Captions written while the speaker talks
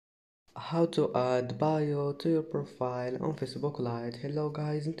How to add bio to your profile on Facebook Lite. Hello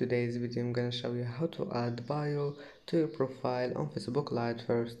guys, in today's video I'm gonna show you how to add bio to your profile on Facebook Lite.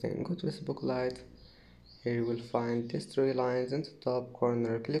 First thing, go to Facebook Lite. Here you will find these three lines in the top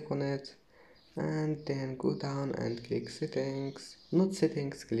corner, click on it and then go down and click settings, not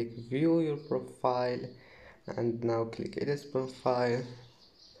settings, click view your profile and now click edit profile,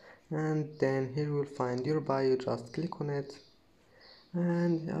 and then here you will find your bio, just click on it.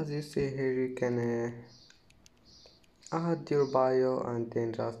 And as you see here, you can add your bio and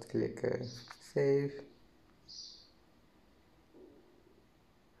then just click save,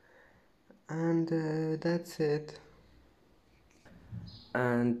 and that's it.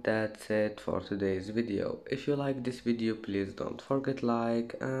 And that's it for today's video. If you like this video, please don't forget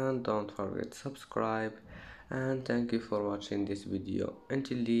like and don't forget subscribe, and thank you for watching this video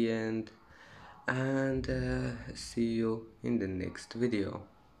until the end, and see you in the next video.